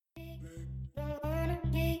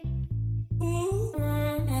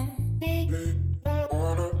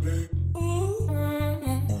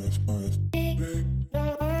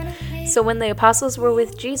So when the apostles were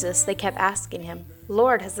with Jesus, they kept asking him,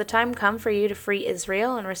 "Lord, has the time come for you to free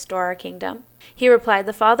Israel and restore our kingdom?" He replied,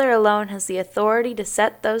 "The Father alone has the authority to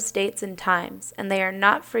set those dates and times, and they are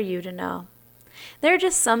not for you to know." There are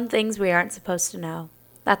just some things we aren't supposed to know.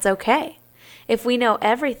 That's okay. If we know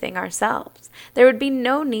everything ourselves, there would be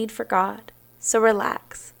no need for God. So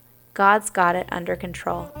relax. God's got it under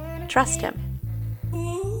control. Trust Him.